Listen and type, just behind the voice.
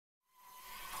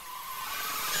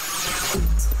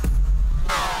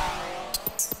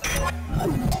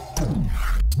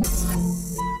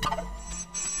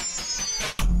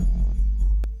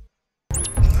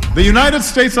The United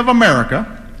States of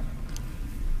America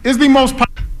is the most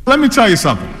powerful. Let me tell you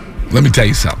something. Let me tell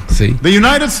you something, see? The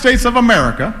United States of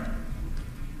America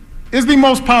is the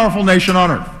most powerful nation on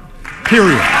earth,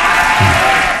 period.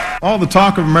 All the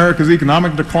talk of America's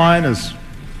economic decline is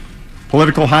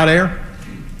political hot air.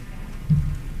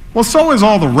 Well, so is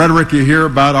all the rhetoric you hear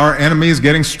about our enemies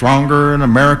getting stronger and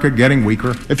America getting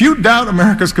weaker. If you doubt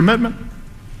America's commitment,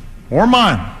 or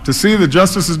mine, to see that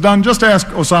justice is done, just ask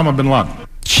Osama bin Laden.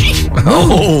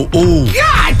 Oh,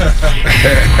 God!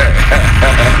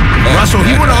 Russell,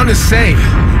 he went on to say,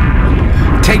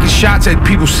 taking shots at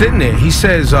people sitting there, he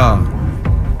says,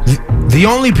 the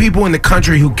only people in the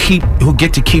country who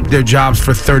get to keep their jobs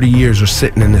for 30 years are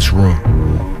sitting in this room.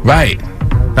 Right.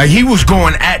 Like, he was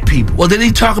going at people. Well, did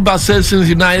he talk about Citizens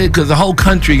United? Because the whole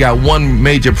country got one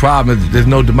major problem. There's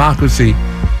no democracy.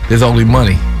 There's only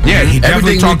money. Yeah, he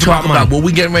definitely everything we talk about, what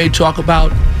we getting ready to talk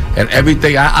about, and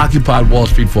everything. I occupied Wall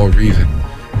Street for a reason.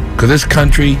 Because this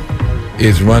country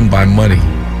is run by money.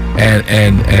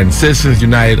 And Citizens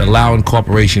United allowing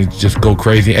corporations to just go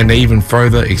crazy, and they even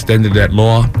further extended that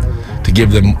law to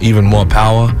give them even more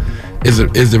power, is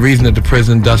the reason that the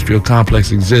prison industrial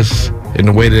complex exists in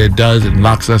the way that it does. It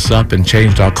locks us up and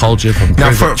changed our culture from now,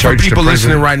 prison, for people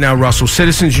listening right now, Russell,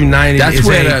 Citizens United is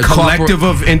a collective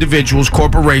of individuals,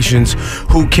 corporations,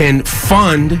 who can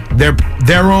fund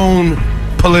their own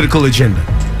political agenda.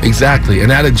 Exactly,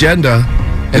 and that agenda,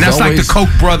 and that's like the Koch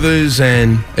brothers,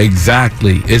 and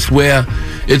exactly, it's where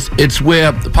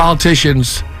the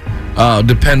politicians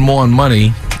depend more on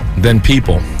money than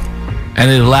people, and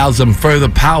it allows them further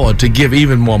power to give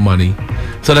even more money,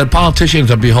 so that politicians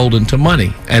are beholden to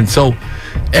money. And so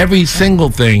every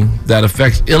single thing that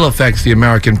ill affects the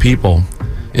American people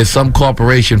is some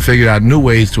corporation figured out new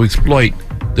ways to exploit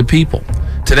the people.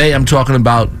 Today I'm talking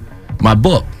about my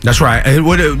book. That's right.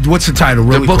 What's the title?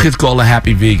 Really the book is called A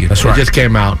Happy Vegan. That's right. It just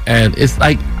came out, and it's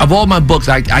like, of all my books,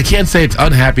 I can't say it's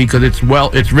unhappy, because it's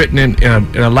written in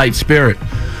a light spirit,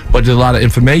 but there's a lot of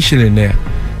information in there.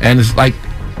 And it's like,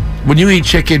 when you eat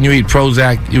chicken, you eat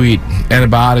Prozac, you eat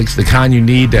antibiotics, the kind you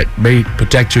need that may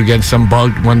protect you against some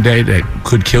bug one day that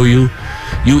could kill you.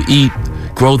 You eat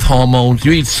growth hormones.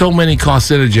 You eat so many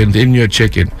carcinogens in your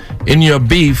chicken. In your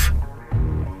beef,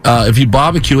 if you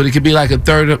barbecue it, it could be like a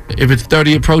third of, if it's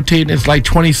 30 of protein, it's like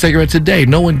 20 cigarettes a day.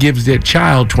 No one gives their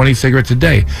child 20 cigarettes a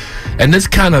day. And this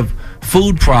kind of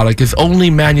food product is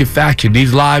only manufactured.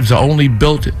 These lives are only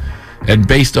built and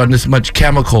based on this much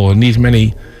chemical and these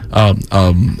many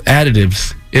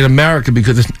additives in America,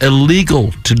 because it's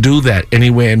illegal to do that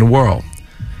anywhere in the world.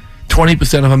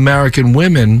 20% of American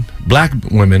women, black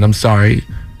women, I'm sorry,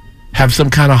 have some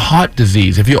kind of heart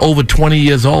disease. If you're over 20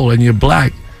 years old and you're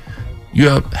black,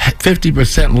 you're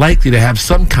 50% likely to have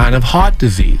some kind of heart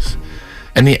disease.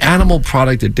 And the animal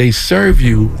product that they serve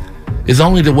you is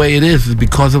only the way it is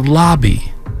because of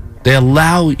lobby. They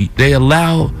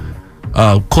allow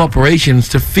corporations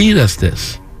to feed us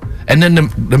this. And then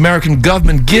the American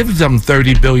government gives them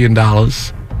 $30 billion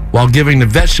while giving the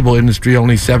vegetable industry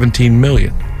only $17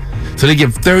 million. So they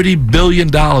give $30 billion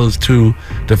to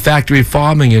the factory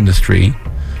farming industry,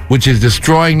 which is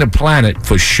destroying the planet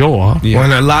for sure. Yeah.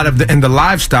 Well, and a lot of the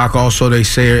livestock also, they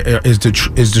say, is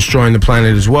destroying the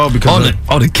planet as well, because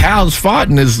the cows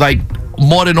farting is like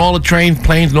more than all the trains,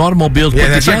 planes, and automobiles put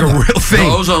that's together. like a real thing.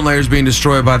 The ozone layer is being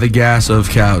destroyed by the gas of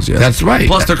cows. Yeah, that's right.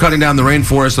 Plus, they're cutting down the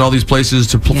rainforest and all these places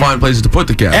to find places to put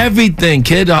the cows. Everything,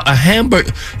 kid. A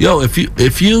hamburger. Yo, if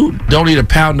you don't eat a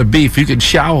pound of beef, you can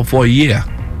shower for a year.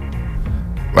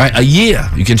 Right, a year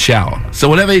you can shower. So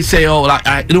whenever they say, "Oh,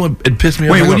 you know what, it pissed me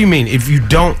off." Wait, what do you mean? If you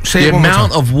don't say the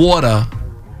amount of water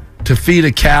to feed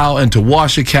a cow and to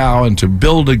wash a cow and to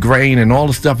build a grain and all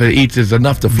the stuff it eats is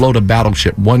enough to float a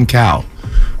battleship. One cow,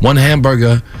 one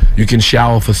hamburger, you can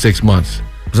shower for 6 months.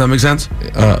 Does that make sense?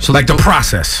 So like the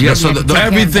process. Yeah, so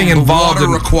everything the involved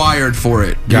water required for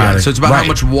it. Got it. So it's about how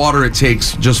much water it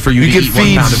takes just for you to can eat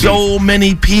feed 1 pound of so beef.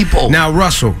 many people. Now,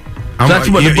 Russell, so that's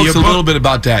what the book's a little bit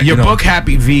about that. Your book,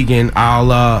 Happy Vegan,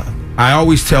 I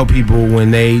always tell people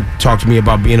when they talk to me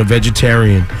about being a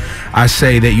vegetarian, I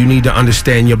say that you need to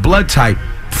understand your blood type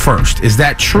first. Is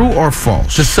that true or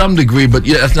false? To some degree, but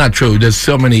yeah, that's not true. There's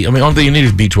so many. I mean, the only thing you need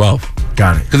is B12.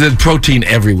 Got it. Because there's protein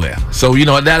everywhere. So,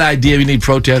 that idea you need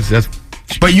protein, that's...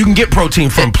 But you can get protein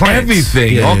from plants.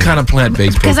 Everything. All kind of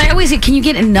plant-based protein. Because I always say, can you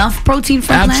get enough protein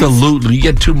from plants? Absolutely. You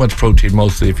get too much protein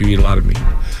mostly if you eat a lot of meat.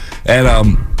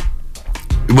 And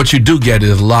what you do get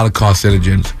is a lot of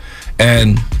carcinogens.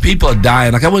 and people are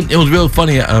dying. Like it was real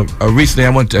funny. Recently, I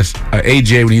went to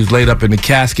AJ when he was laid up in the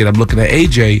casket. I'm looking at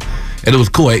AJ, and it was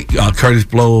cool. Curtis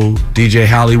Blow, DJ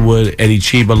Hollywood, Eddie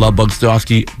Chiba, Lovebug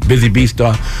Starsky, Busy Bee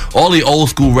Star, all the old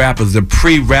school rappers, the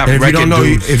pre-rap record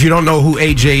dudes. If you don't know who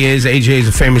AJ is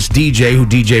a famous DJ who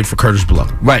DJ'd for Curtis Blow.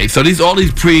 Right. So all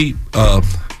these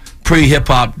pre-hip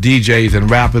hop DJs and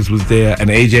rappers was there, and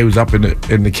AJ was up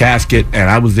in the casket, and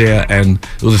I was there, and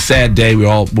it was a sad day. We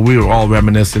were all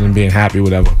reminiscing and being happy,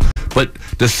 whatever. But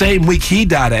the same week he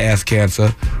died of ass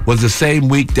cancer was the same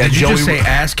week that Did you Joey just say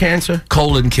ass cancer?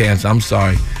 Colon cancer. I'm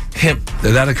sorry.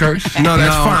 Is that a curse? No,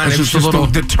 that's fine. It's It's just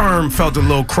just the term felt a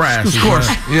little crass. Of course.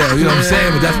 Yeah, you know what I'm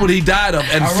saying? But that's what he died of.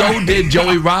 And so did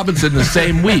Joey Robinson the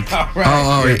same week.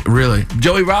 Oh, really?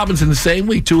 Joey Robinson the same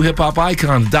week. Two hip-hop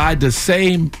icons died the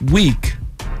same week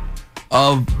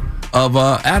of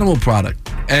animal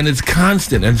product. And it's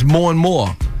constant, and it's more and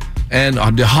more. And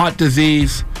the heart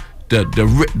disease,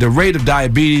 the rate of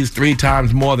diabetes 3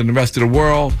 times more than the rest of the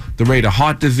world, the rate of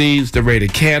heart disease, the rate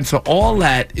of cancer, all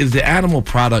that is the animal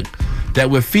product that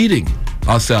we're feeding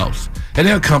ourselves. And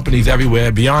there are companies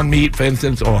everywhere, Beyond Meat, for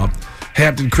instance, or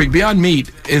Hampton Creek. Beyond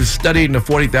Meat is studying the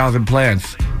 40,000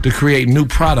 plants to create new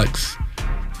products.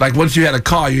 Like once you had a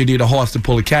car, you need a horse to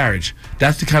pull a carriage.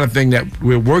 That's the kind of thing that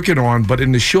we're working on, but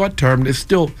in the short term, there's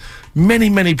still many,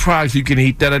 many products you can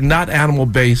eat that are not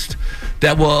animal-based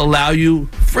that will allow you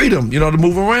freedom, to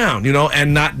move around,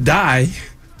 and not die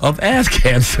of ass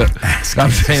cancer. I'm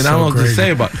saying, I don't know what to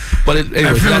say about it. But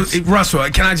anyway, Russell,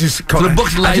 can I just... So the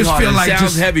book's lighthearted. I just feel like it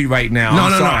sounds heavy right now.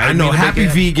 No. I know. Happy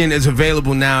Vegan is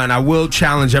available now, and I will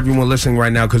challenge everyone listening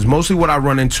right now, because mostly what I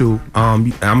run into,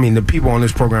 the people on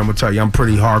this program will tell you I'm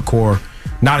pretty hardcore.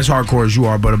 Not as hardcore as you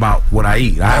are, but about what I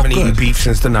eat. I haven't eaten beef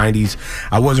since the 90s.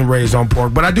 I wasn't raised on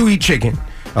pork, but I do eat chicken,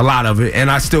 a lot of it, and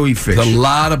I still eat fish. There's a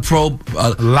lot of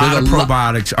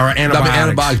probiotics or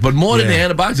antibiotics. But more than the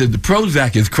antibiotics, the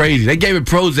Prozac is crazy. They gave it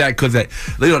Prozac because they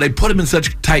put him in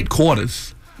such tight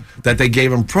quarters that they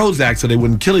gave him Prozac so they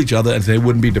wouldn't kill each other and so they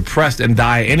wouldn't be depressed and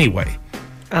die anyway.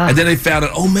 And then they found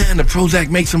out, oh man, the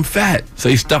Prozac makes them fat. So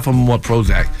you stuff them with more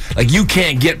Prozac. Like you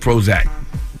can't get Prozac.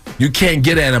 You can't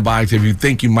get antibiotics if you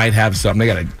think you might have something. They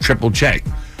got to triple check.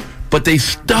 But they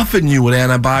stuffing you with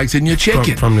antibiotics in your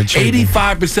chicken. From the chicken.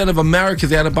 85% of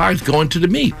America's antibiotics go into the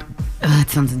meat. That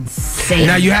sounds insane.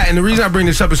 Now and the reason I bring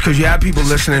this up is because you have people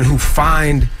listening who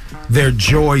find their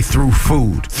joy through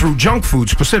food, through junk food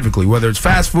specifically, whether it's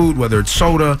fast food, whether it's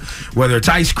soda, whether it's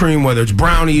ice cream, whether it's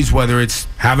brownies, whether it's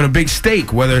having a big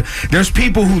steak, whether there's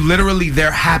people who literally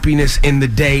their happiness in the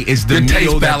day is the Your meal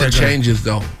taste that palate changes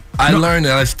though. I learned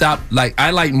that I stopped,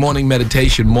 I like morning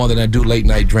meditation more than I do late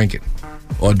night drinking.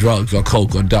 Or drugs, or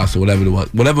coke, or dust, or whatever it was.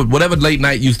 Whatever late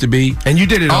night used to be. And you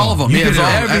did it all. All of them. You did it all.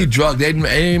 Every drug. They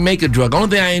didn't make a drug. Only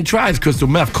thing I ain't tried is crystal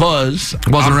meth, because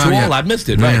Wasn't I'm around too yet. old. I missed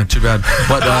it, Yeah, right? too bad.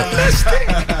 But,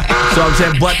 so I'm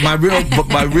saying, but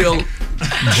my real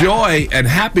joy and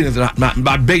happiness,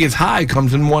 my biggest high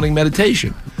comes in morning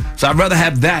meditation. So I'd rather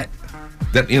have that,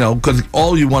 because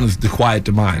all you want is to quiet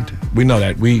the mind. We know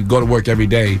that. We go to work every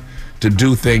day to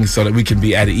do things so that we can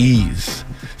be at ease.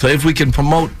 So if we can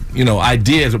promote,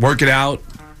 ideas, working out,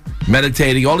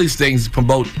 meditating, all these things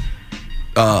promote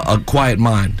a quiet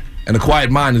mind. And a quiet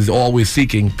mind is always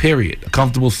seeking, period. A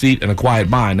comfortable seat and a quiet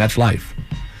mind, that's life.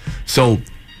 So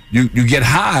you get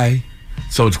high,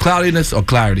 so it's cloudiness or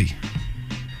clarity.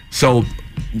 So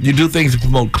you do things to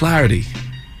promote clarity,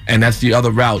 and that's the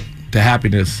other route to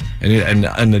happiness.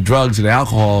 And the drugs and the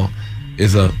alcohol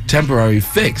is a temporary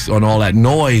fix on all that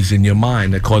noise in your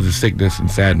mind that causes sickness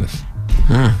and sadness.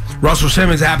 Russell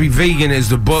Simmons, Happy Vegan is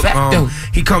the book.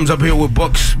 He comes up here with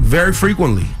books very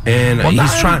frequently, and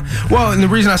he's trying. Well, and the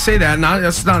reason I say that,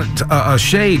 that's not a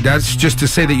shade. That's just to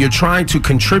say that you're trying to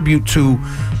contribute to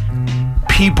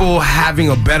people having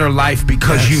a better life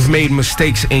because you've made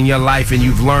mistakes in your life and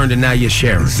you've learned, and now you're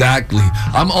sharing. Exactly.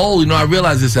 I'm old. I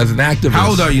realize this as an activist. How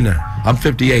old are you now? I'm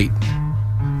 58.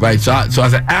 Right, so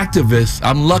as an activist,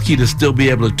 I'm lucky to still be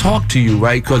able to talk to you,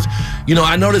 right? Because,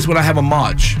 I notice when I have a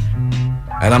march,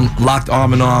 and I'm locked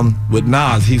arm in arm with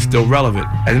Nas, he's still relevant.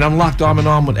 And then I'm locked arm in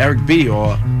arm with Eric B.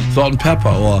 or Salt and Pepper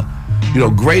or,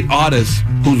 great artists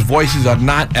whose voices are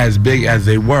not as big as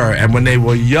they were. And when they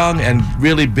were young and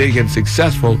really big and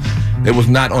successful, it was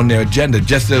not on their agenda,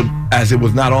 just as it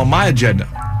was not on my agenda.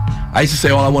 I used to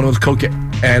say all I wanted was cocaine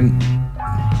and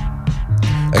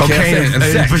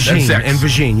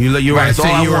vagine. You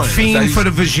were a fiend for the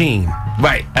vagine.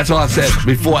 Right, that's all I said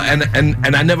before, and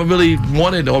I never really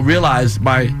wanted or realized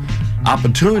my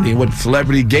opportunity, what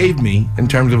celebrity gave me in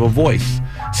terms of a voice.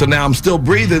 So now I'm still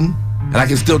breathing, and I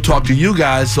can still talk to you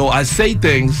guys, so I say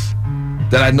things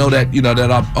that I know that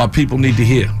that our people need to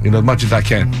hear, as much as I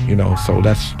can, So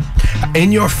that's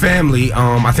in your family.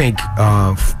 I think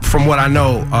from what I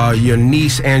know, your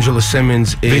niece Angela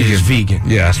Simmons is vegan.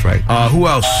 Yeah, that's right. Who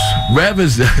else? Rev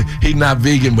is he's not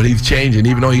vegan, but he's changing.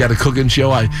 Even though he got a cooking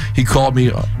show, he called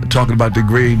me talking about the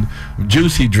green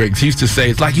juice he drinks. He used to say,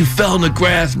 "It's like you fell in the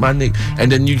grass, my nigga,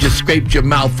 and then you just scraped your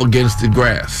mouth against the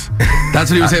grass." That's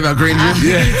what he was saying about green juice?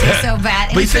 Yeah. So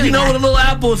bad. But he said, really what, a little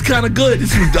apple is kind of good.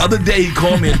 This was the other day he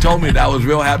called me and told me that. I was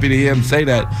real happy to hear him say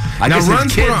that. I Now guess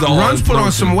Run's put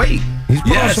on some weight. He's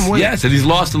put on some weight. Yes, and he's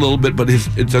lost a little bit, but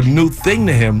it's a new thing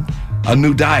to him, a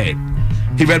new diet.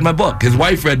 He read my book. His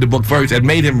wife read the book first and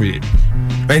made him read it.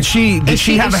 And did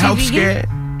she have a health vegan? scare?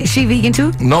 Is she vegan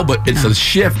too? No, but it's a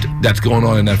shift that's going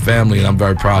on in that family, and I'm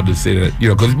very proud to say that,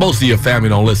 because most of your family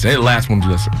don't listen. They're the last ones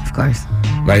to listen. Of course.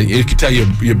 Right? You can tell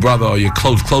your brother or your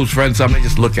close friend something, they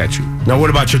just look at you. Now, what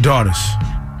about your daughters?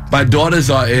 My daughters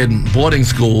are in boarding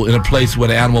school in a place where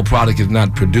the animal product is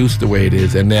not produced the way it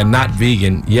is, and they're not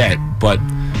vegan yet. But,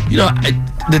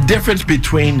 the difference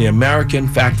between the American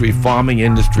factory farming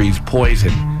industry's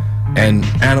poison and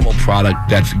animal product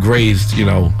that's grazed,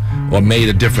 or made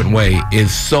a different way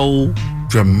is so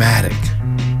dramatic.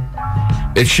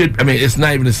 It's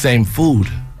not even the same food.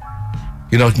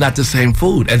 It's not the same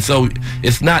food. And so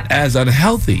it's not as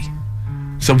unhealthy.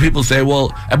 Some people say,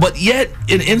 but yet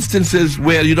in instances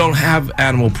where you don't have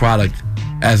animal product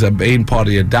as a main part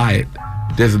of your diet,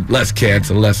 there's less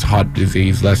cancer, less heart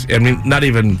disease, not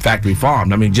even factory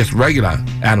farmed, just regular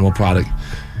animal product.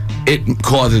 It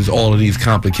causes all of these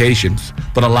complications,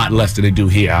 but a lot less than they do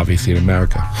here, obviously, in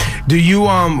America. Do you,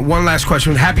 one last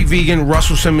question. Happy Vegan,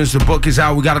 Russell Simmons, the book is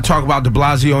out. We got to talk about de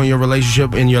Blasio and your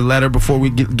relationship and your letter before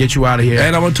we get you out of here.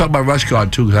 And I want to talk about Rush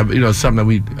Card, too, because, something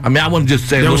that I want to just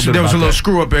say there was a little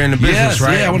screw up there in the business,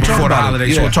 right? Yeah, I want to talk before the about holidays,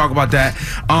 it. Yeah. so we'll talk about that.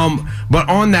 But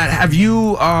on that, have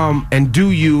you, and do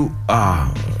you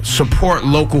support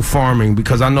local farming?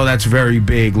 Because I know that's very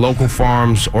big. Local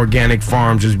farms, organic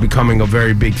farms is becoming a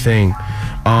very big thing.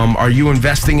 Are you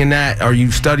investing in that? Are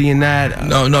you studying that?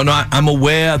 No. I'm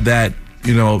aware that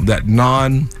that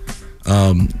non-GMO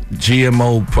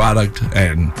product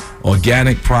and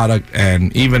organic product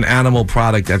and even animal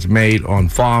product that's made on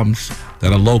farms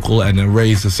that are local and then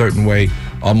raised a certain way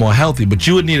are more healthy. But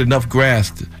you would need enough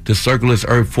grass to circle this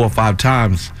earth 4 or 5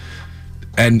 times,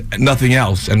 and nothing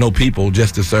else, and no people,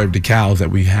 just to serve the cows that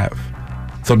we have.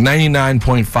 So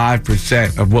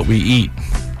 99.5% of what we eat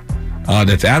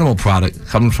that's animal product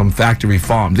comes from factory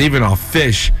farms. Even our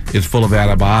fish is full of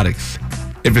antibiotics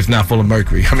if it's not full of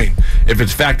mercury. If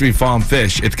it's factory farm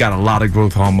fish, it's got a lot of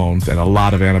growth hormones and a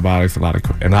lot of antibiotics, a lot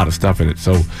of stuff in it.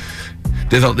 So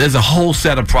there's a whole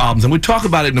set of problems, and we talk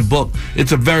about it in the book.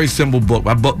 It's a very simple book.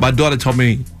 My daughter told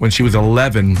me when she was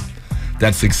 11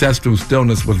 that success through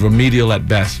stillness was remedial at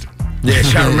best. Yeah,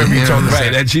 I remember you told us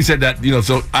right, and she said that,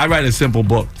 so I write a simple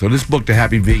book. So this book, The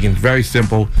Happy Vegan, is very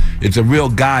simple. It's a real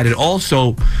guide. And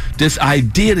also, this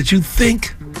idea that you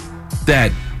think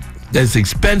that it's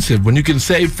expensive when you can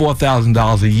save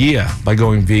 $4,000 a year by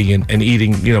going vegan and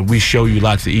eating, we show you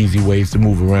lots of easy ways to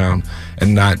move around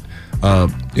and not,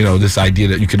 this idea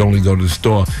that you can only go to the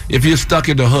store. If you're stuck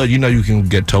in the hood, you can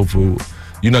get tofu.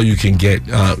 You can get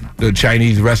the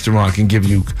Chinese restaurant can give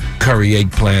you curry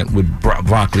eggplant with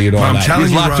broccoli and all that.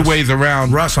 There's lots of ways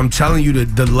around. Russ, I'm telling you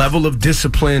the level of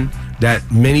discipline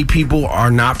that many people are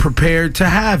not prepared to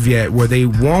have yet, where they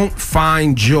won't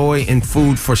find joy in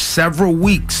food for several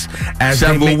weeks.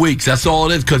 Several weeks. That's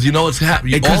all it is, because it's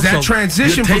happening. Because that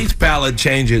transition, your taste palette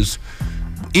changes.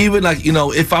 Even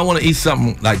if I want to eat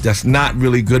something that's not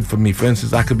really good for me, for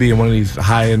instance, I could be in one of these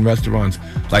high-end restaurants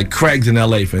like Craig's in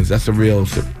LA, for instance.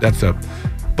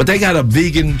 But they got a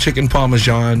vegan chicken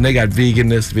parmesan. They got vegan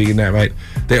this, vegan that, right?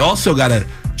 They also got a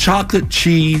chocolate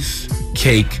cheese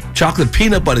cake, chocolate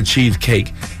peanut butter cheese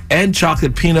cake, and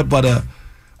chocolate peanut butter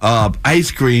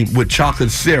ice cream with chocolate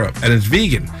syrup, and it's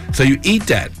vegan. So you eat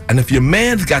that, and if your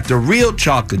man's got the real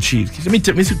chocolate cheese,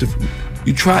 let me see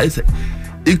you try it.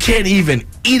 You can't even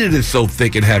eat it. It's so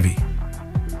thick and heavy.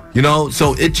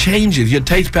 So it changes. Your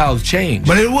taste palates change.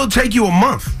 But it will take you a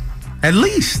month, at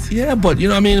least. Yeah, but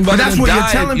But that's what you're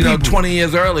telling people. 20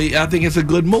 years early, I think it's a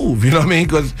good move.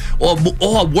 Because or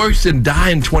worse than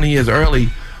dying 20 years early,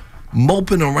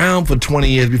 moping around for 20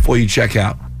 years before you check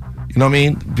out.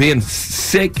 Being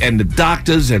sick, and the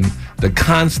doctors and the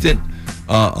constant,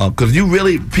 because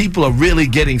people are really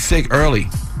getting sick early.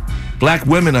 Black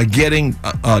women are getting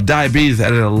diabetes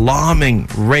at an alarming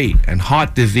rate, and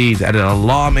heart disease at an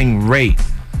alarming rate.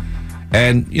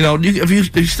 And, if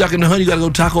you're stuck in the hood, you got to go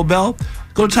to Taco Bell.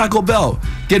 Go to Taco Bell.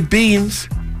 Get beans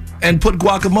and put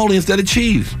guacamole instead of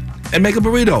cheese. and make a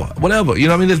burrito, whatever. You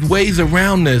know what I mean? There's ways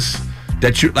around this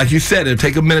that you, like you said, it'll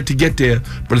take a minute to get there,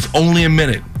 but it's only a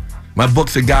minute. My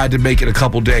book's a guide to make it a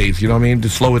couple days, you know what I mean? To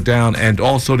slow it down and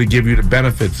also to give you the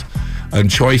benefits and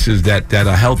choices that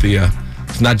are healthier.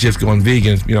 It's not just going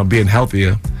vegan, it's, you know, being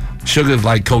healthier. Sugar's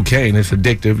like cocaine, it's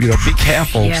addictive. You know, be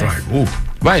careful. Yes. It's like, ooh.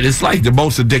 Right, it's like the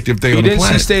most addictive thing You on the didn't see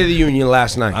planet. State of the Union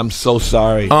last night. I'm so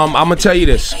sorry. I'm gonna tell you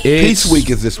this. Peace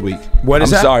Week is this week. What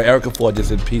is I'm that? sorry, Erica Ford just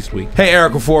said Peace Week. Hey,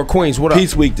 Erica Ford, Queens, what up?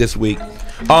 Peace Week this week.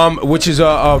 Which is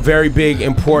a very big,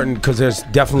 important, because there's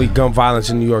definitely gun violence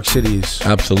in New York City. Is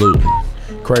Absolutely.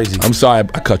 crazy. I'm sorry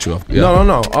I cut you off. Yeah.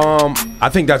 No. I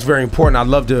think that's very important. I'd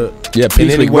love to. Yeah, in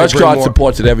Peace any Week. way Rush bring Card more-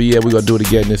 supports it every year. We're going to do it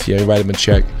again this year. We write them a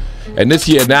check. And this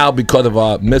year now, because of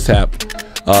our mishap,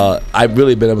 I've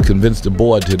really been able to convince the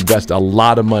board to invest a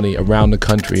lot of money around the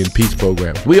country in peace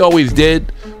programs. We always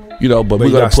did, you know, but we're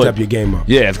you going gotta to step your game up.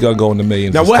 Yeah, it's going to go in the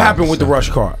millions. Now, of what stars, happened with the so. Rush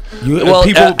Card? Well,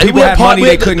 People we had money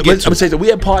they couldn't get I'm to. gonna say that we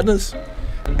had partners,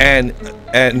 and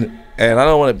I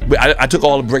don't want to. I took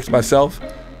all the bricks myself.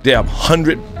 They have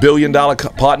 $100 billion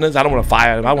partners. I don't want to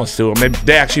fire them. I want to sue them.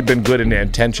 They actually been good in their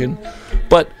intention,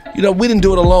 but you know we didn't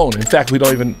do it alone. In fact, we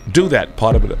don't even do that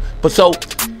part of it. But so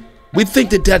we think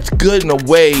that that's good in a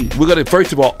way. We're gonna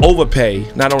first of all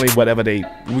overpay. Not only whatever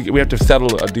we have to settle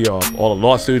all the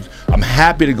lawsuits. I'm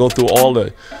happy to go through all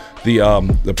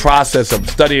the process of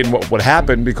studying what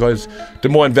happened, because the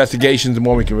more investigations, the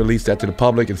more we can release that to the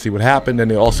public and see what happened. And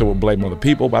they also will blame other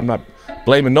people, but I'm not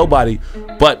blaming nobody.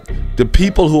 But the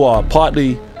people who are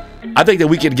partly, I think that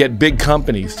we can get big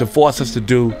companies to force us to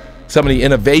do some of the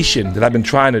innovation that I've been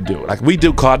trying to do. Like we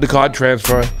do card-to-card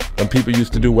transfer when people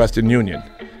used to do Western Union.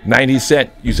 90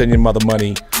 cents, you send your mother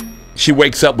money. She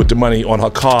wakes up with the money on her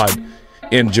card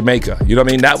in Jamaica. You know what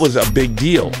I mean? That was a big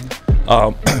deal.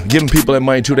 Giving people their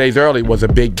money 2 days early was a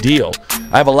big deal.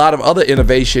 I have a lot of other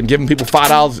innovation. Giving people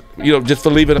 $5, you know, just for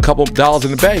leaving a couple of dollars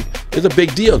in the bank. It's a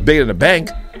big deal. It's bigger than the bank.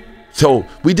 So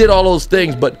we did all those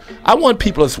things, but I want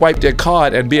people to swipe their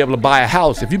card and be able to buy a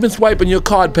house. If you've been swiping your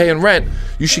card paying rent,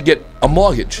 you should get a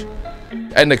mortgage.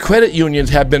 And the credit unions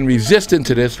have been resistant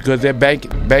to this because they're bank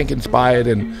inspired,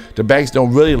 and the banks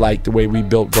don't really like the way we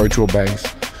built virtual banks.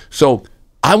 So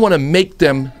I want to make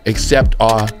them accept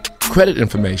our credit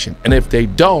information. And if they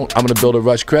don't, I'm going to build a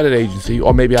Rush credit agency,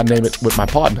 or maybe I'll name it with my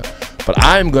partner. But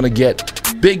I'm going to get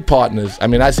big partners. I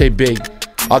mean, I say big.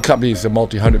 Our company is a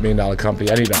multi-$100 million company.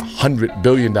 I need a $100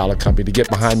 billion company to get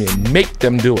behind me and make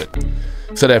them do it.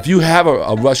 So that if you have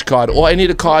a Rush card or any of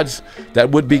the cards that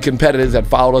would be competitors that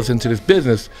followed us into this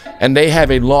business, and they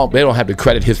don't have the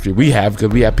credit history we have, because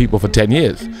we have people for 10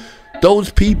 years.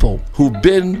 Those people who've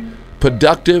been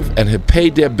productive and have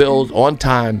paid their bills on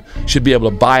time should be able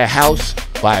to buy a house,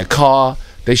 buy a car.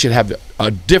 They should have a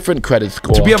different credit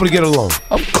score. To be able to get a loan.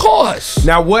 Of course.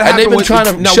 Now, what And happened they've been with- trying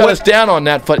to now shut what- us down on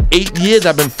that for 8 years.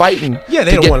 I've been fighting. Yeah,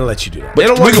 they don't want to let you do that. But They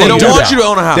don't we're want, gonna they do don't that. want you to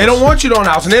own a house. They don't want you to own a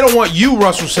house, and they don't want you,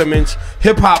 Russell Simmons,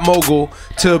 hip hop mogul,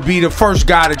 to be the first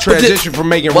guy to transition from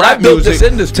making Well, I rap built music this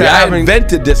industry. to I having.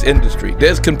 invented this industry.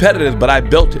 There's competitors, but I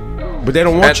built it. But they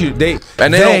don't want And- you. They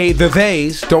and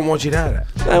theys don't want you to have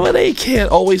that. Well, they can't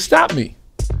always stop me.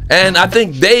 And I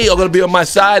think they are going to be on my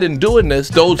side in doing this,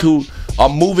 those who are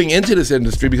moving into this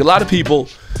industry, because a lot of people,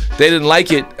 they didn't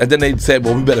like it, and then they said,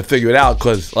 well, we better figure it out,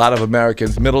 because a lot of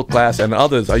Americans, middle class and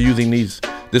others, are using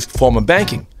this form of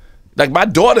banking. Like my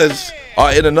daughters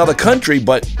are in another country,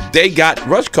 but they got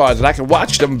Rush cards, and I can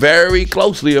watch them very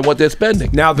closely on what they're spending.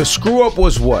 Now the screw up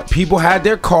was what? People had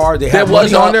their card, they had There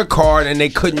was money on a- their card, and they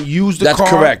couldn't use the That's card.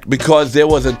 correct, because there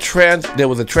was a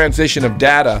transition of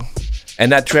data,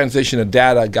 and that transition of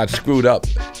data got screwed up.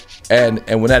 And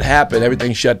when that happened,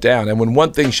 everything shut down. And when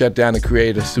one thing shut down, it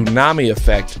created a tsunami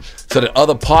effect, so that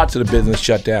other parts of the business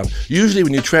shut down. Usually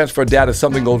when you transfer data,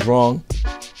 something goes wrong,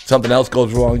 something else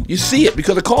goes wrong. You see it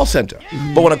because of call center.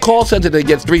 But when a call center that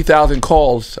gets 3,000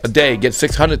 calls a day gets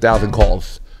 600,000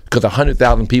 calls because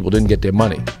 100,000 people didn't get their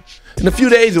money. In a few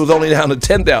days, it was only down to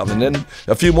 10,000. Then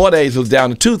a few more days, it was down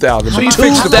to 2,000. So you But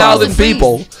fixed the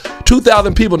problem.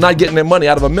 2,000 people not getting their money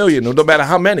out of a million, no matter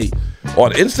how many.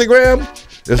 On Instagram,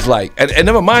 it's like, and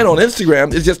never mind on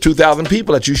Instagram, it's just 2,000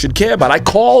 people that you should care about. I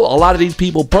call a lot of these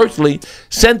people personally,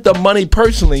 sent them money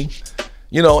personally,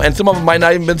 you know, and some of them might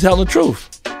not even been telling the truth.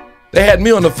 They had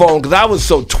me on the phone because I was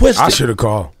so twisted. I should have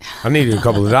called. I needed a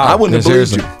couple of dollars. I wouldn't have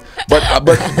believed you. but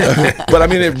I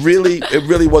mean, it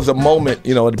really was a moment,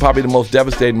 you know, probably the most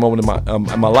devastating moment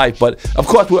in my life. But of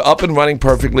course, we're up and running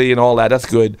perfectly and all that. That's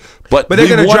good. But they're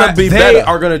gonna be they better.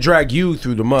 are going to drag you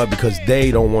through the mud because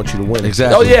they don't want you to win.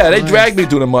 Exactly. Oh yeah, they dragged me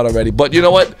through the mud already. But you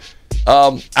know what?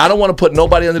 I don't want to put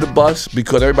nobody under the bus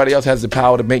because everybody else has the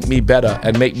power to make me better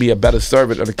and make me a better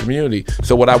servant of the community.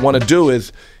 So what I want to do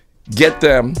is get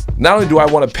them. Not only do I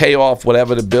want to pay off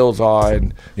whatever the bills are,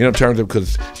 and in terms of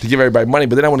to give everybody money,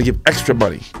 but then I want to give extra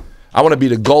money. I want to be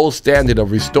the gold standard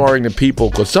of restoring the people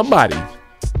because somebody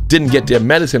didn't get their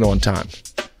medicine on time,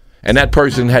 and that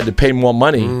person had to pay more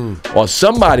money, or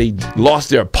somebody lost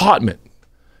their apartment.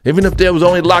 Even if they was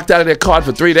only locked out of their card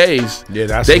for 3 days,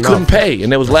 they couldn't pay,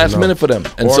 and it was last minute for them.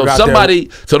 And so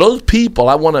so those people,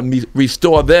 I want to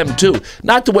restore them too.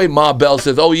 Not the way Ma Bell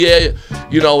says, oh yeah,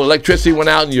 electricity went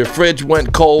out and your fridge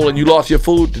went cold and you lost your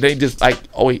food. They just like,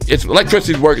 oh, it's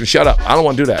electricity's working, shut up. I don't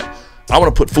want to do that. I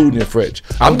want to put food in your fridge.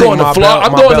 I'm going to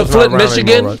Flint,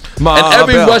 Michigan, and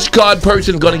every Rush Card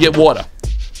person is going to get water.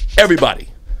 Everybody.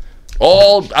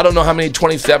 I don't know how many,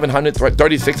 2,700,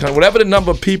 3,600, whatever the number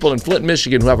of people in Flint,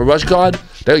 Michigan who have a Rush Card,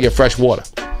 they'll get fresh water.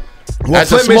 Well, that's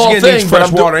Flint, a small Michigan thing, needs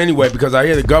fresh water anyway because I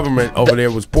hear the government over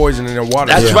there was poisoning their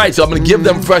water. That's right. So I'm going to give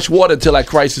them fresh water until that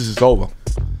crisis is over.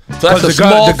 So that's a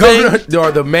small thing. The governor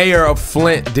or the mayor of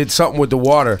Flint did something with the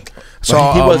water. So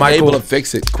he wasn't able to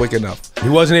fix it quick enough. He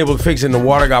wasn't able to fix it, and the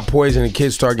water got poisoned, and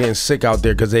kids started getting sick out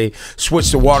there because they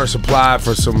switched the water supply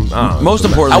for some. Most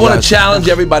importantly, I want to challenge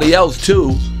everybody else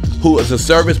too, who is a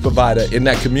service provider in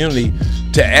that community,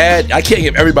 to add. I can't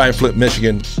give everybody in Flint,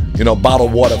 Michigan,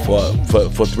 bottled water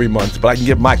for 3 months, but I can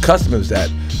give my customers that.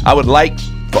 I would like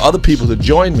for other people to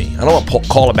join me. I don't want to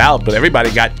call them out, but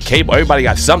everybody got cable, everybody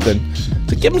got something.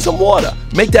 To give them some water.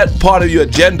 Make that part of your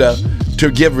agenda to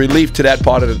give relief to that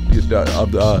part of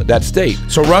that state.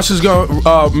 So Russ is going,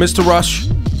 Mr.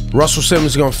 Russell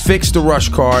Simmons is going to fix the Rush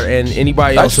Card, and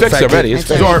anybody else affected. Already.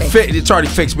 It's already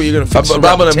fixed, but you're going to fix it.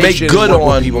 I'm going to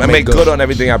make good on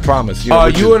everything I promised. You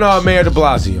and Mayor de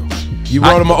Blasio, you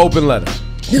wrote him an open letter.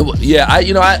 Yeah,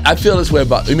 I feel this way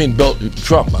about.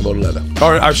 Trump. I wrote a letter.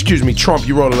 Or excuse me, Trump.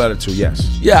 You wrote a letter to. Yes.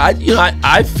 Yeah,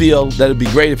 I feel that it'd be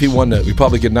great if he won the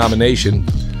Republican nomination,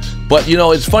 but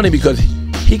it's funny because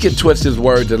he can twist his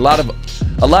words. A lot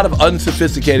of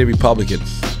unsophisticated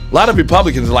Republicans. A lot of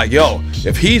Republicans are like, yo,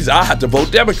 if I have to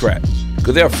vote Democrat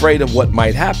because they're afraid of what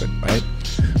might happen, right?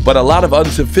 But a lot of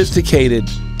unsophisticated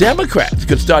Democrats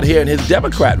could start hearing his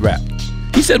Democrat rap.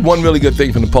 He said one really good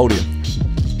thing from the podium.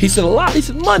 He said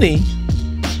money,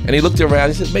 and he looked around,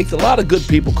 he said, makes a lot of good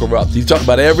people corrupt. He's talking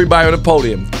about everybody on the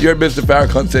podium. You heard Mr.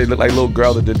 Farrakhan say they look like a little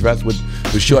girl that did dress with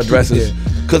short dresses,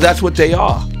 because that's what they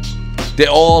are. They're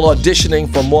all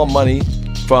auditioning for more money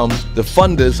from the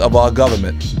funders of our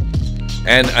government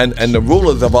and the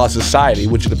rulers of our society,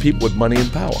 which are the people with money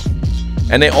and power.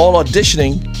 And they're all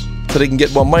auditioning so they can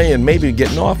get more money and maybe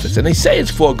get in office. And they say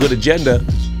it's for a good agenda,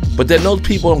 but then those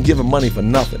people don't give them money for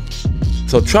nothing.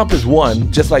 So Trump is one,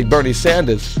 just like Bernie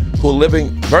Sanders,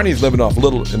 Bernie's living off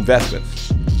little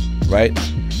investments, right?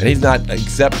 And he's not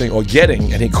accepting or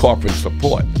getting any corporate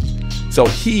support. So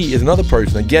he is another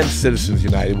person against Citizens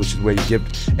United, which is where you give,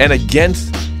 and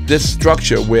against this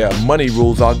structure where money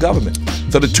rules our government.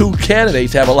 So the two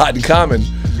candidates have a lot in common,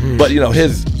 but he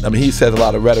says a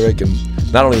lot of rhetoric,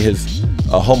 and not only his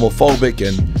homophobic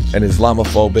and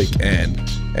Islamophobic and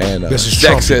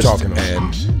sexist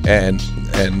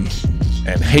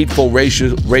and hateful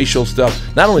racial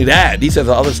stuff. Not only that, he says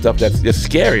other stuff that's just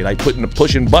scary, like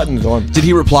pushing buttons on. Did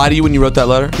he reply to you when you wrote that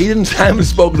letter? He didn't. I haven't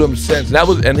spoken to him since.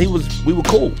 We were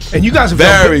cool. And you guys have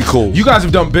very cool. You guys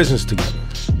have done business together.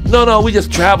 No, we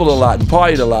just traveled a lot and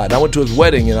partied a lot. And I went to his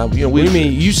wedding, and What do you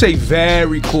mean? You say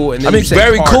very cool, and then you say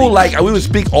very party. cool. Like we would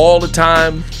speak all the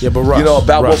time. Yeah, but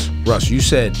Russ, Russ, you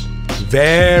said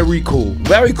very cool.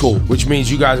 Very cool. Which means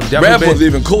you guys have definitely Rev was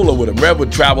even cooler with him. Rev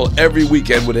would travel every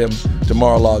weekend with him to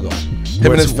Mar-a-Lago.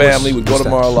 Him and his family would go to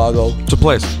Mar-a-Lago. It's a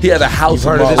place. He had a house in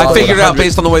Mar-a-Lago. I figured it out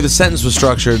based on the way the sentence was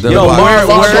structured.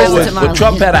 Mar-a-Lago,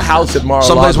 Trump had a house at Mar-a-Lago.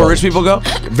 Someplace where rich people go?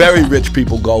 Very rich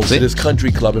people go to this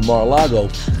country club in Mar-a-Lago.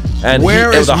 And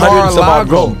where is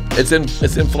Mar-a-Lago? It's in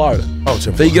Florida. Oh, it's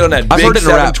in Florida. So you get on that I've big heard it in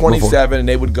rap 727, before. and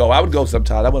they would go. I would go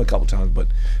sometimes. I went a couple times, but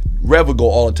Rev would go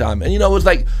all the time. And it was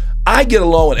like, I get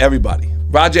along with everybody.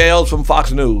 Roger Ailes from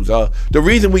Fox News. The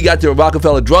reason we got the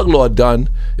Rockefeller drug law done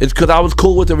is because I was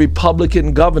cool with the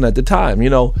Republican governor at the time.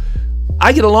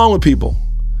 I get along with people,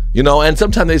 and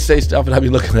sometimes they say stuff and I be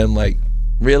looking at them like,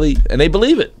 really? And they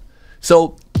believe it.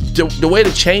 So the way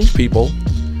to change people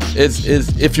is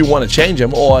if you want to change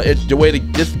them, or the way to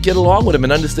just get along with them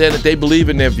and understand that they believe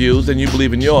in their views and you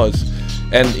believe in yours,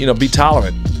 and be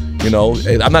tolerant. You know,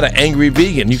 I'm not an angry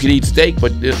vegan. You can eat steak,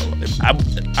 but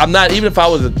I'm not. Even if I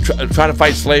was trying to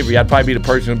fight slavery, I'd probably be the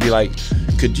person who'd be like,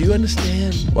 "Could you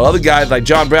understand?" Well, other guys like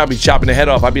John Brown be chopping the head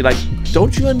off. I'd be like,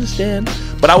 "Don't you understand?"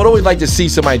 But I would always like to see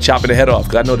somebody chopping the head off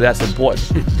because I know that's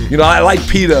important. You know, I like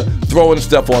Peter throwing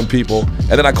stuff on people,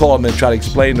 and then I call him and try to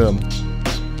explain to them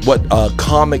what a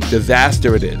karmic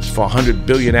disaster it is for 100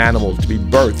 billion animals to be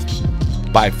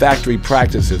birthed by factory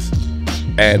practices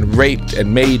and raped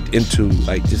and made into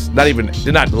like just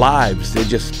they're not lives, they're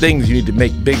just things you need to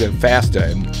make bigger and faster,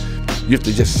 and you have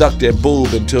to just suck their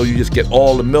boob until you just get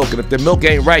all the milk, and if their milk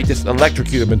ain't right, just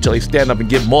electrocute them until they stand up and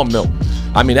give more milk.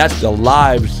 I mean, that's the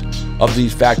lives of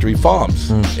these factory farms,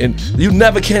 and you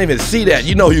never can't even see that.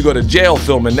 You know, you go to jail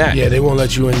filming that. Yeah, they won't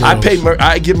let you in.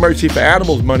 I give Mercy for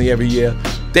Animals money every year.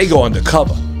 They go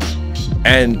undercover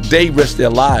and they risk their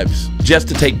lives just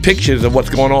to take pictures of what's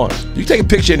going on. You take a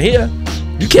picture in here,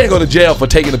 you can't go to jail for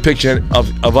taking a picture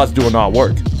of us doing our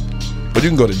work, but you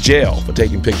can go to jail for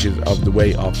taking pictures of the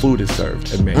way our food is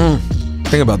served and made.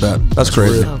 Think about that. That's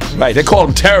crazy. Right? They call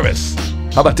them terrorists.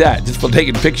 How about that? Just for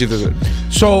taking pictures of it.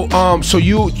 So, so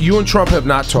you and Trump have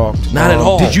not talked. Not at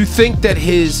all. Did you think that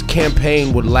his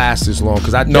campaign would last as long?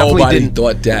 Because I definitely Nobody didn't.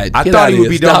 thought that. I Get thought out he of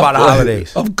would here. be done Stop by the playing.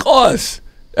 holidays. Of course,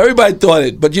 everybody thought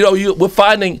it. But you know, we're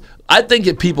finding. I think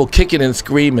it's people kicking and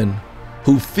screaming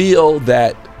who feel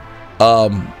that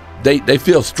they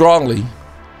feel strongly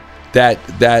that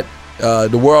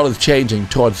the world is changing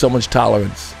towards so much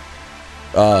tolerance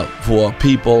for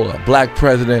people, a black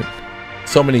president,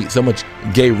 so much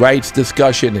gay rights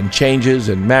discussion and changes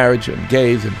and marriage and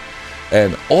gays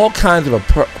and all kinds of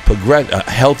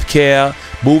health care,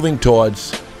 moving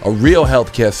towards a real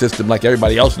health care system like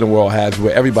everybody else in the world has,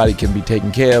 where everybody can be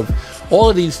taken care of. All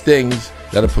of these things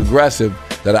that are progressive,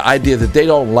 that are ideas that they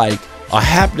don't like, are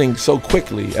happening so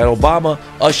quickly, and Obama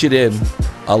ushered in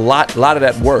a lot of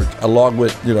that work, along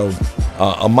with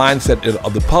a mindset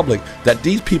of the public that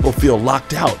these people feel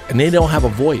locked out and they don't have a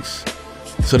voice.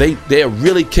 So they're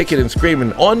really kicking and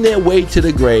screaming on their way to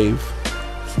the grave,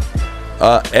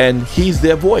 and he's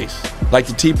their voice. Like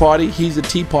the Tea Party, he's the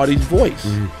Tea Party's voice.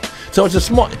 So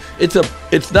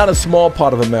it's not a small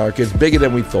part of America. It's bigger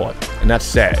than we thought, and that's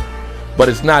sad. But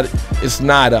it's not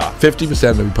 50%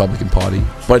 of the Republican Party,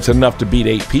 but it's enough to beat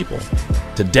 8 people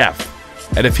to death.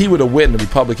 And if he were to win the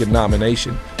Republican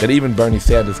nomination, then even Bernie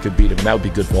Sanders could beat him. That would be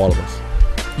good for all of us.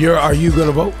 Are you going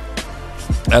to vote?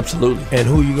 Absolutely. And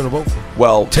who are you going to vote for?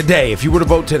 Well, today, if you were to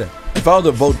vote today. If I were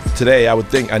to vote today, I would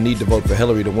think I need to vote for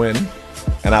Hillary to win.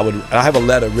 And I have a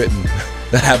letter written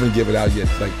that I haven't given out yet.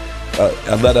 It's like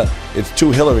a letter. It's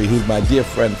to Hillary, who's my dear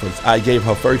friend. I gave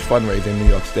her first fundraiser in New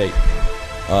York State.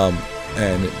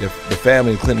 And the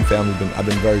family, the Clinton family, I've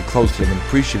been very close to them and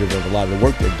appreciative of a lot of the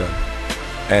work they've done.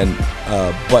 And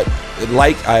but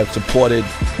like I have supported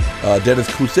Dennis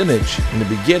Kucinich in the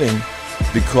beginning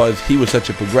because he was such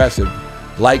a progressive.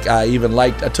 Like I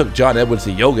took John Edwards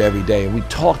to yoga every day, and we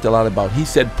talked a lot about. He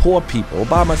said poor people.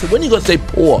 Obama said, when are you going to say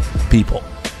poor people?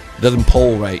 It doesn't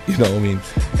poll right, you know what I mean?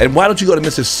 And why don't you go to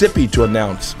Mississippi to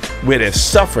announce where they're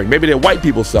suffering? Maybe they're white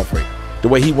people suffering. The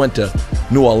way he went to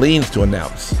New Orleans to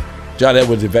announce. John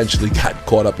Edwards eventually got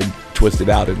caught up and twisted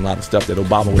out in a lot of stuff that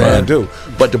Obama was going to do.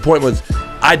 But the point was,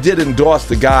 I did endorse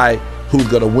the guy who's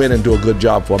going to win and do a good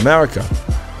job for America.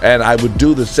 And I would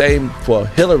do the same for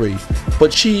Hillary.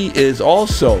 But she is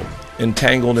also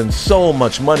entangled in so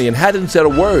much money and hadn't said a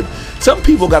word. Some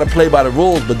people got to play by the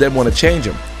rules, but then want to change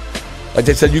them. Like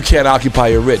they said, you can't occupy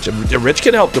your rich. The rich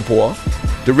can help the poor.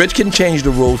 The rich can change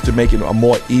the rules to make it a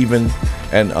more even.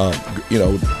 And,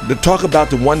 to talk about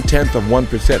the 1/10 of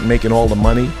 1% making all the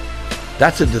money,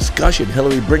 that's a discussion.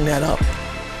 Hillary, bring that up.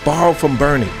 Borrow from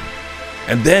Bernie.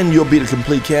 And then you'll be the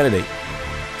complete candidate.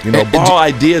 Borrow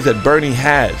ideas that Bernie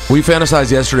has. We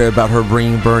fantasized yesterday about her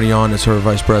bringing Bernie on as her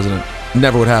vice president.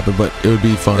 Never would happen, but it would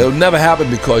be fun. It would never happen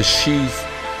because she's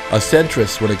a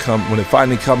centrist when it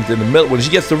finally comes in the middle. When she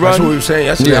gets to run. That's what we were saying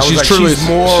yesterday. Yeah,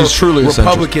 she's truly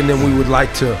Republican than we would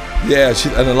like to. Yeah,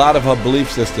 and a lot of her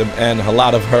belief system and a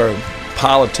lot of her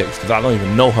politics, because I don't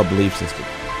even know her belief system.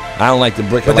 I don't like the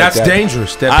brick. But that's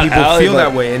dangerous that people feel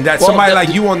that way, and that somebody like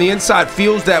you on the inside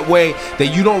feels that way,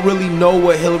 that you don't really know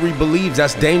what Hillary believes.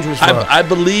 That's dangerous for her. I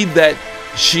believe that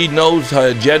she knows her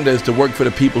agenda is to work for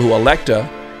the people who elect her,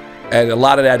 and a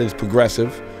lot of that is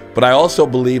progressive. But I also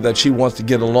believe that she wants to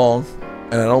get along,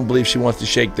 and I don't believe she wants to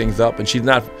shake things up, and she's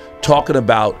not talking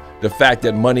about the fact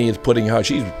that money is putting her.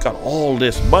 She's got all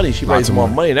this money. She raises more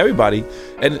money than everybody,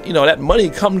 and that money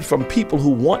comes from people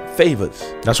who want favors.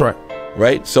 That's right.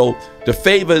 Right? So the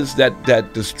favors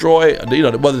that destroy,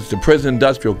 whether it's the prison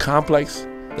industrial complex,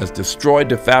 that's destroyed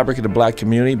the fabric of the black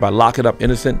community by locking up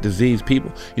innocent, diseased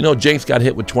people. You know, Jenks got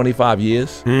hit with 25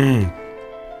 years.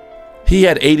 He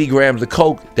had 80 grams of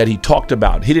coke that he talked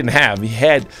about. He didn't have. He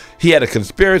had a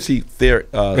conspiracy theory.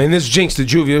 And this Jinx the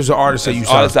Juvie, was the artist that you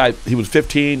saw. He was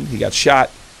 15. He got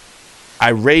shot. I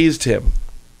raised him.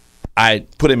 I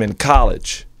put him in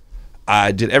college.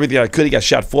 I did everything I could. He got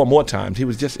shot 4 more times. He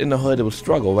was just in the hood. It was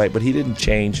struggle, right? But he didn't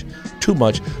change too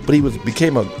much. But he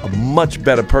became a much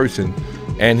better person.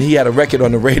 And he had a record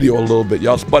on the radio a little bit.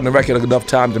 Y'all spun the record enough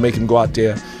time to make him go out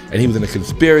there. And he was in a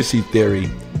conspiracy theory,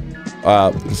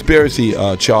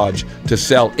 charge to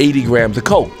sell 80 grams of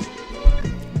coke.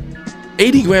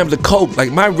 80 grams of coke,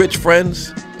 like my rich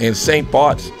friends in St.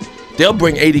 Bart's, they'll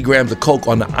bring 80 grams of coke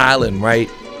on the island, right?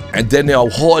 And then they'll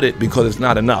hoard it because it's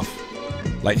not enough.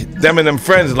 Like them and them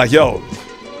friends are like, yo,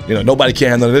 you know, nobody can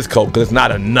handle this coke because it's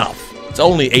not enough. It's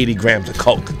only 80 grams of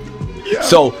coke. Yeah.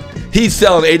 So he's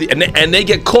selling 80, and they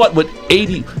get caught with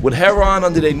 80 with heroin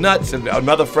under their nuts. And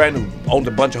another friend who owned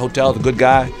a bunch of hotels, a good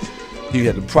guy, he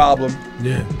had a problem.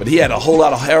 Yeah. But he had a whole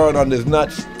lot of heroin on his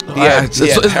nuts. It's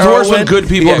worse when good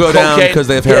people go down because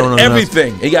they have heroin on their nuts.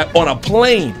 Everything. He got on a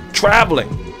plane traveling.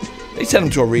 They sent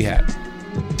him to a rehab.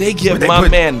 They give my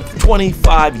man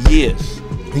 25 years.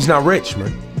 He's not rich,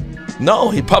 man. No,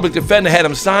 he public defender had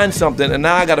him sign something, and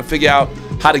now I got to figure out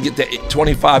how to get that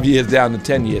 25 years down to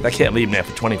 10 years. I can't leave him there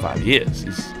for 25 years.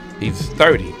 He's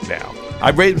 30 now. I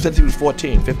raised him since he was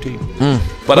 14, 15.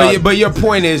 But your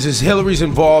point is Hillary's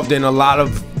involved in a lot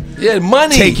of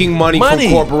money, taking money from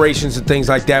corporations and things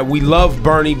like that. We love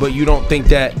Bernie, but you don't think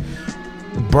that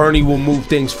Bernie will move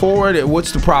things forward?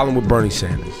 What's the problem with Bernie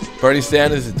Sanders? Bernie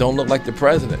Sanders don't look like the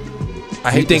president.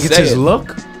 You think it's his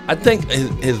look? I think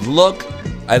his look,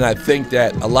 and I think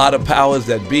that a lot of powers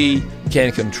that be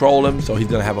can't control him, so he's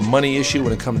going to have a money issue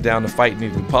when it comes down to fighting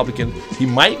these Republicans. He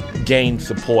might gain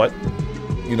support,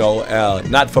 you know,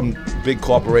 not from big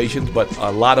corporations, but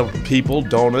a lot of people,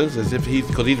 donors,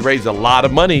 because he's raised a lot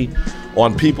of money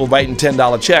on people writing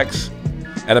 $10 checks,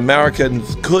 and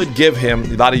Americans could give him,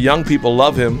 a lot of young people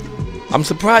love him. I'm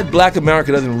surprised Black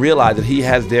America doesn't realize that he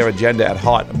has their agenda at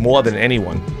heart more than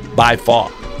anyone, by far.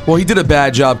 Well, he did a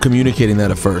bad job communicating that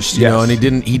at first, you know, and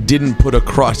he didn't put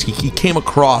across. He came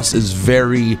across as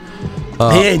very.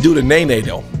 He ain't do the nay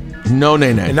though. No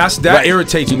nay. And that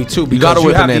irritates me too, because you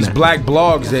have these black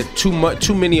blogs that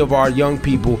too many of our young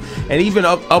people, and even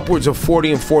upwards of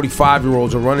 40 and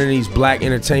 45-year-olds, are running these black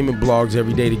entertainment blogs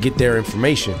every day to get their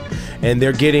information, and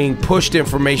they're getting pushed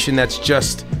information that's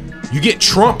just, you get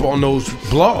Trump on those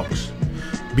blogs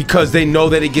because they know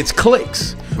that it gets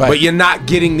clicks. Right. But you're not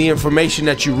getting the information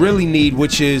that you really need,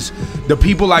 which is the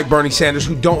people like Bernie Sanders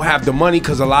who don't have the money,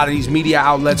 because a lot of these media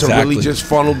outlets are really just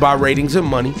funneled by ratings and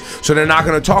money. So they're not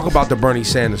going to talk about the Bernie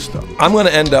Sanders stuff. I'm going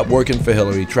to end up working for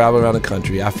Hillary, traveling around the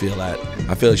country. I feel that.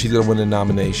 I feel like she's going to win the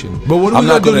nomination. But what are we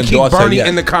going to do to keep Bernie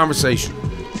in the conversation?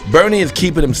 Bernie is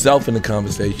keeping himself in the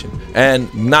conversation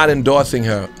and not endorsing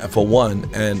her, for one,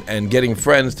 and getting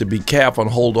friends to be careful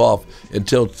and hold off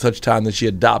until such time that she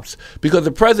adopts. Because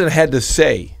the president had to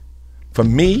say, for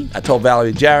me, I told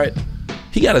Valerie Jarrett,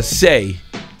 he got to say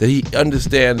that he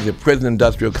understands the prison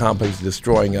industrial complex is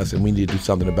destroying us and we need to do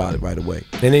something about it right away.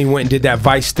 And then he went and did that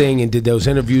Vice thing and did those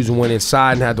interviews and went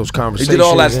inside and had those conversations. He did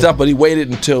all that stuff, but he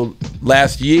waited until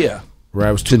last year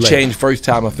to change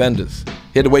first-time offenders.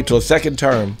 He had to wait till a second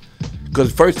term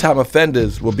because first-time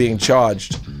offenders were being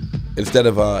charged instead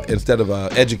of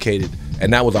educated,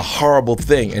 and that was a horrible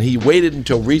thing. And he waited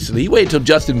until recently. He waited until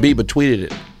Justin Bieber tweeted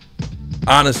it.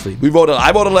 Honestly,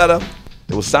 I wrote a letter.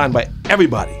 It was signed by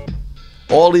everybody.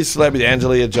 All these celebrities,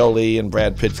 Angelina Jolie and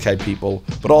Brad Pitt type people,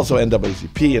 but also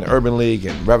NAACP and Urban League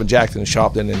and Reverend Jackson and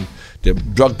Sharpton and the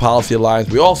Drug Policy Alliance.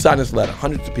 We all signed this letter,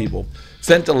 hundreds of people.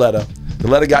 Sent the letter. The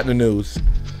letter got in the news.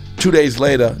 2 days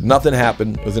later, nothing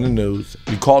happened. It was in the news.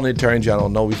 We called the Attorney General,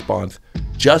 no response.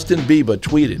 Justin Bieber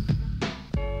tweeted,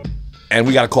 and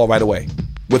we got a call right away,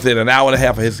 within an hour and a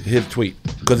half of his tweet,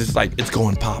 because it's like, it's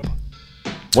going pop.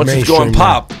 Once it's going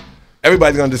pop,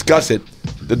 everybody's going to discuss it.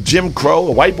 The Jim Crow,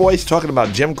 the white boys talking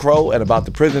about Jim Crow and about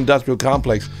the prison industrial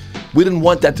complex. We didn't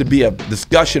want that to be a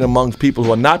discussion amongst people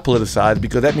who are not politicized,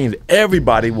 because that means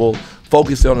everybody will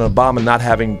focus on Obama not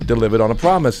having delivered on a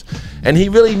promise. And he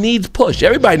really needs push.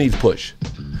 Everybody needs push.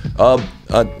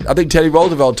 I think Teddy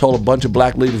Roosevelt told a bunch of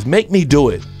black leaders, make me do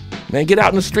it. Man, get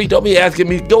out in the street. Don't be asking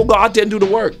me. Go out there and do the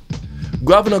work.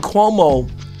 Governor Cuomo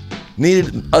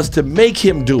needed us to make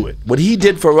him do it. What he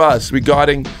did for us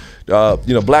regarding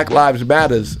Black Lives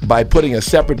Matters by putting a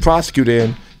separate prosecutor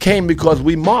in came because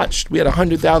we marched. We had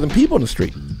 100,000 people in the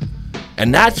street.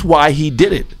 And that's why he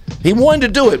did it. He wanted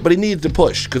to do it, but he needed to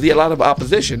push because he had a lot of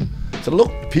opposition. I said,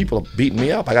 look, people are beating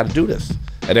me up. I got to do this.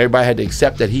 And everybody had to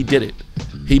accept that he did it.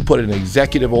 He put an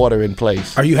executive order in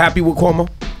place. Are you happy with Cuomo?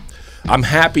 I'm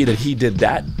happy that he did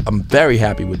that. I'm very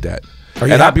happy with that. Are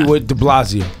you happy with de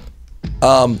Blasio?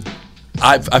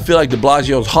 I feel like de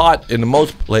Blasio's heart, in the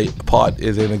most part,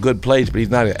 is in a good place, but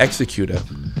he's not an executor.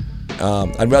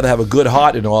 I'd rather have a good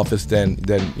heart in office than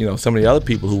some of the other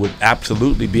people who would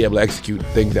absolutely be able to execute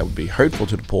things that would be hurtful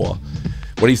to the poor.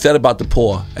 What he said about the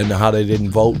poor and how they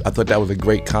didn't vote, I thought that was a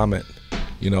great comment.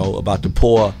 About the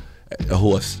poor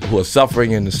who are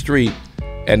suffering in the street,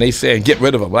 and they saying get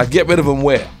rid of them. Like, get rid of them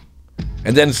where?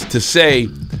 And then to say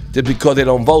that because they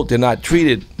don't vote, they're not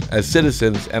treated as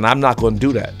citizens, and I'm not going to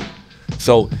do that.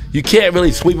 So you can't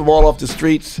really sweep them all off the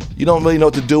streets. You don't really know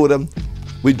what to do with them.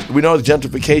 We know there's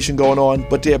gentrification going on,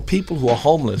 but there are people who are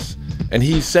homeless, and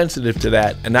he's sensitive to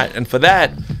that. And for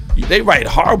that, they write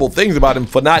horrible things about him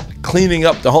for not cleaning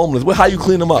up the homeless. Well, how you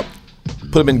clean them up?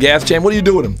 Put them in gas chamber? What do you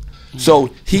do with them? So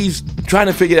he's trying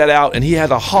to figure that out, and he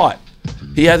has a heart.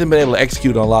 He hasn't been able to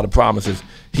execute on a lot of promises.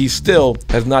 He still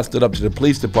has not stood up to the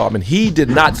police department. He did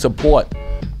not support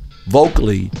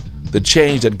vocally the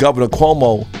change that Governor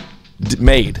Cuomo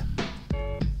made.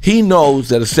 He knows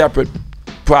that a separate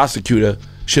prosecutor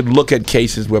should look at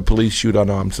cases where police shoot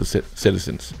unarmed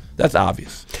citizens. That's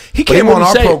obvious. He came on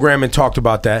our program and talked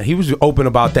about that. He was open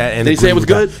about that. And did he say it was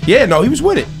good? Yeah, no, he was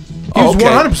with it. He was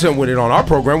 100% with it on our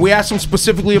program. We asked him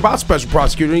specifically about special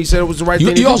prosecutor, and he said it was the right thing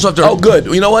to do. Also have to, good.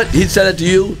 You know what? He said it to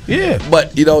you. Yeah.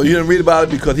 But, you didn't read about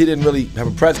it because he didn't really have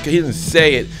a press. He didn't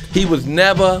say it. He was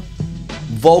never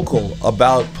vocal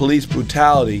about police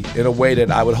brutality in a way that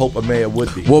I would hope a mayor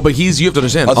would be. Well, but you have to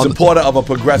understand. A supporter of a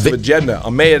progressive agenda,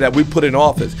 a mayor that we put in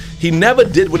office. He never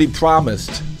did what he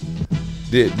promised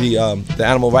the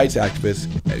animal rights activists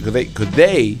because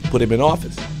they put him in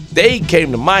office. They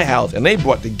came to my house and they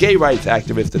brought the gay rights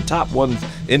activists, the top ones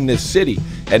in this city,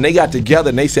 and they got together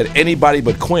and they said anybody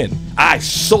but Quinn. I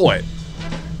saw it.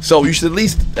 So you should at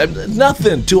least,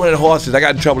 nothing, 200 horses. I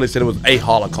got in trouble. They said it was a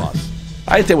Holocaust.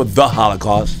 I didn't say it was the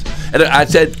Holocaust. And I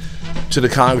said to the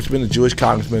congressman, the Jewish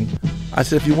congressman, I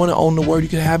said, if you want to own the word, you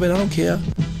can have it. I don't care.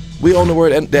 We own the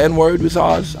word, the N-word is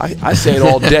ours. I say it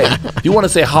all day. You want to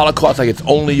say Holocaust like it's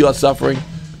only your suffering?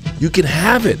 You can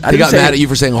have it. They got mad at you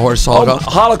for saying horse Holocaust?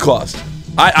 Holocaust.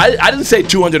 I didn't say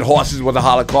 200 horses was a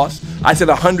Holocaust. I said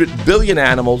 100 billion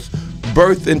animals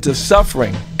birthed into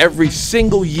suffering every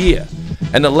single year.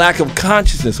 And the lack of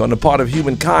consciousness on the part of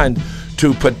humankind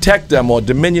to protect them or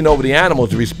dominion over the animals,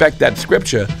 to respect that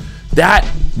scripture,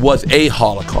 that was a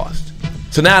Holocaust.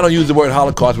 So now I don't use the word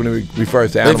Holocaust when it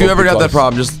refers to animals. If you ever got that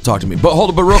problem, just talk to me. But hold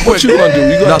on, but real quick. What you gonna do?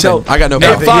 You gonna tell? I got no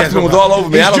problem. Foxman was all over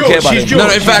me. I don't care about him. No,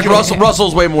 in fact,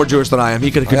 Russell's way more Jewish than I am.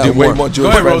 He could do way more. more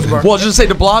Jewish. Well, just to say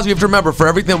de Blasio, you have to remember, for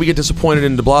everything we get disappointed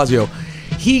in de Blasio,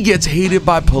 he gets hated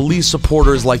by police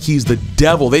supporters like he's the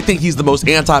devil. They think he's the most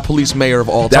anti-police mayor of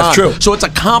all time. That's true. So it's a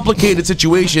complicated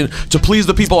situation to please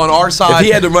the people on our side. If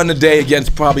he had to run the day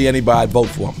against probably anybody, I'd vote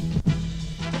for him.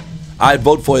 I'd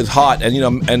vote for his heart, and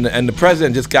and the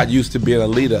president just got used to being a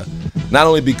leader. Not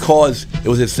only because it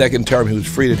was his second term, he was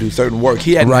free to do certain work.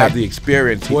 He hadn't had the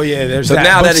experience. Well, yeah, there's so that.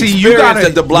 now But that see, experience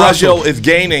that de Blasio is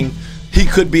gaining, he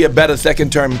could be a better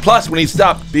second term. Plus, when he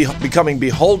stopped becoming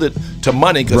beholden to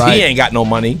money, because he ain't got no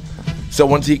money. So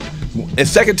once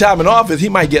his second time in office, he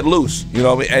might get loose,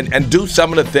 and do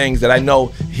some of the things that I know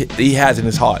he has in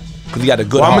his heart. Because he got a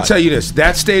good heart. I'm going to tell you this.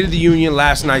 That State of the Union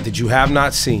last night that you have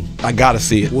not seen. I got to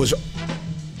see it. Was,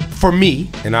 for me,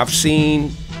 and I've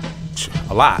seen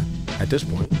a lot at this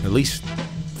point, at least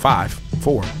 4,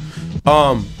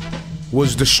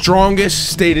 was the strongest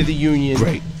State of the Union.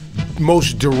 Great.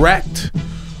 Most direct,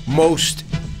 most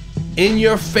in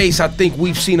your face I think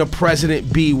we've seen a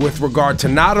president be with regard to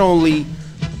not only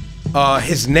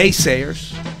his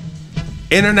naysayers,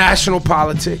 international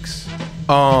politics,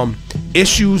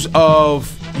 issues of,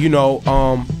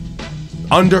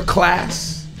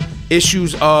 underclass,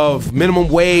 issues of minimum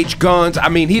wage, guns. I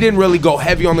mean, he didn't really go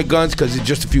heavy on the guns because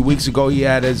just a few weeks ago he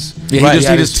had his. Yeah, he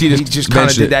just kind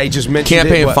of did that. He just mentioned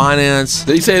campaign it, finance.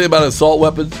 Did he say anything about assault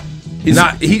weapons? He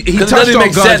touched it doesn't on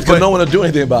make guns, sense because no one will do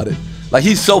anything about it. Like,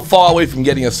 he's so far away from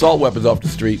getting assault weapons off the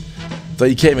street. So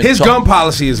he came in. His gun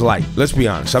policy is light. Let's be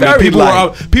honest. I mean, Very people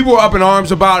light. were up in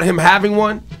arms about him having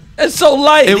one. It's so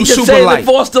light. It was he just super saying light.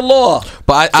 enforce the law.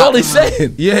 But That's all he's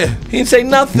saying. Yeah, he didn't say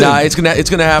nothing. Nah, it's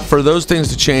gonna have, for those things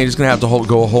to change. It's gonna have to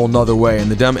go a whole nother way,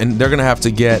 and they're gonna have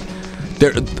to get.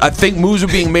 I think moves are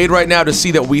being made right now to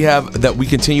see that we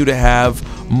continue to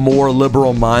have more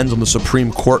liberal minds on the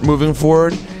Supreme Court moving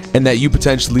forward, and that you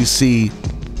potentially see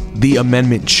the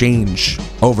amendment change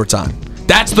over time.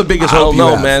 That's the biggest hope. I don't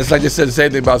know, man. It's like they said the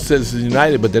same thing about Citizens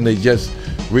United, but then they just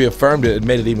reaffirmed it and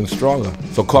made it even stronger.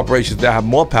 So corporations now have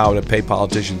more power to pay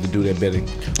politicians to do their bidding.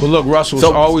 Well, look, Russell,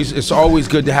 So- it's always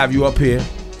good to have you up here.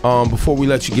 Before we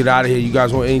let you get out of here, you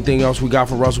guys want anything else we got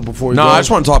for Russell before he No, goes? I just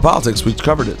want to talk politics. We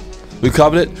covered it. We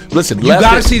covered it. Listen, You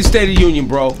gotta see the State of the Union,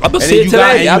 bro. I'm gonna And see then it you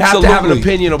today, and you have to have an absolutely.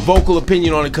 opinion, a vocal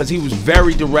opinion on it, because he was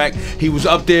very direct. He was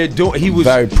up there doing. He was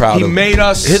very proud He of him. made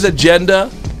us. His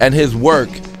agenda and his work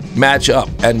match up.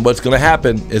 And what's going to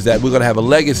happen is that we're going to have a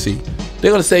legacy. They're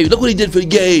going to say, look what he did for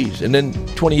gays. And then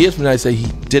 20 years from now, they say he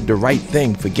did the right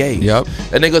thing for gays. Yep.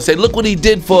 And they're going to say, look what he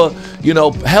did for, you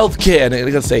know, health care. And they're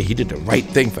going to say he did the right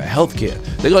thing for health care.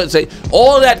 They're going to say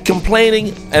all that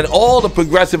complaining and all the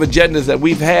progressive agendas that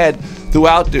we've had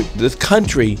throughout this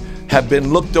country have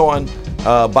been looked on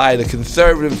by the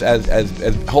conservatives as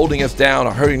holding us down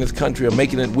or hurting this country or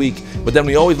making it weak. But then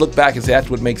we always look back and say that's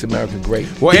what makes America great.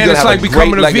 Well, He's and gonna it's have like a great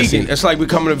becoming a legacy. vegan. It's like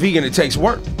becoming a vegan. It takes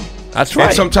work. That's right.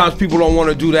 And sometimes people don't want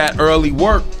to do that early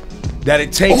work that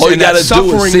it takes. All you and got that to do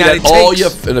suffering is see that it all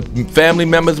takes. your the family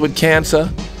members with cancer,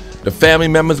 the family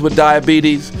members with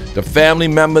diabetes, the family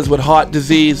members with heart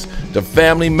disease, the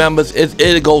family members,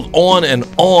 it goes on and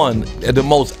on. And the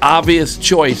most obvious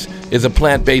choice is a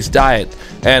plant-based diet.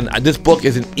 And this book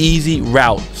is an easy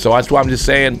route. So that's why I'm just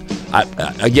saying,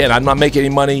 again, I'm not making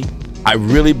any money. I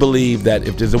really believe that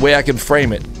if there's a way I can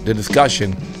frame it, the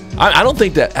discussion, I don't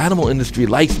think the animal industry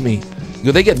likes me.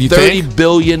 Because they get $30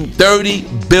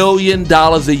 billion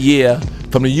a year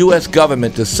from the U.S.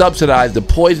 government to subsidize the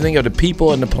poisoning of the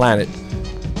people and the planet.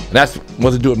 And that's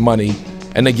what they do with money.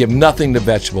 And they give nothing to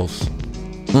vegetables.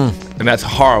 And that's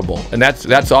horrible. And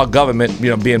that's our government,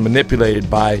 being manipulated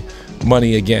by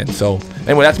money again. So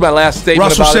anyway, that's my last statement.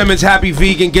 Russell about Simmons, Happy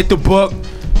Vegan. Get the book.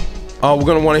 We're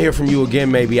gonna want to hear from you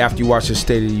again, maybe after you watch the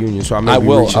State of the Union. So I may I be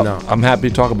will. reaching out. I'm happy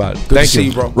to talk about it. Good Thank to see you,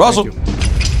 you, bro. Russell. Thank you.